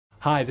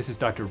Hi, this is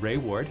Dr. Ray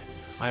Ward.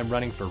 I am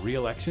running for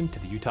re-election to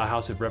the Utah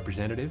House of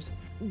Representatives.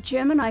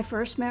 Jim and I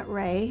first met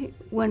Ray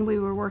when we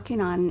were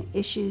working on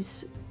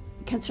issues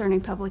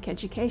concerning public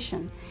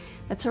education.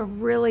 That's a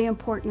really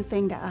important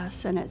thing to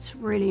us, and it's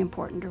really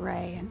important to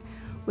Ray. And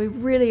we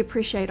really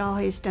appreciate all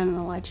he's done in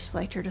the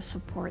legislature to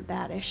support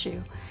that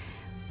issue.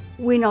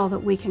 We know that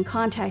we can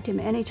contact him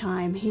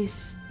anytime.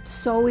 He's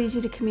so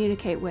easy to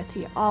communicate with.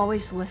 He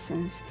always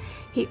listens.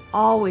 He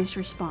always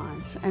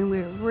responds, and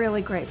we're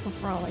really grateful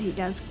for all that he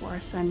does for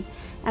us and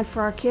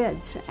for our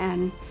kids,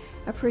 and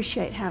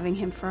appreciate having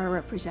him for our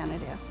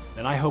representative.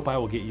 And I hope I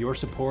will get your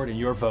support and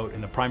your vote in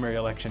the primary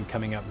election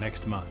coming up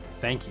next month.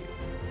 Thank you.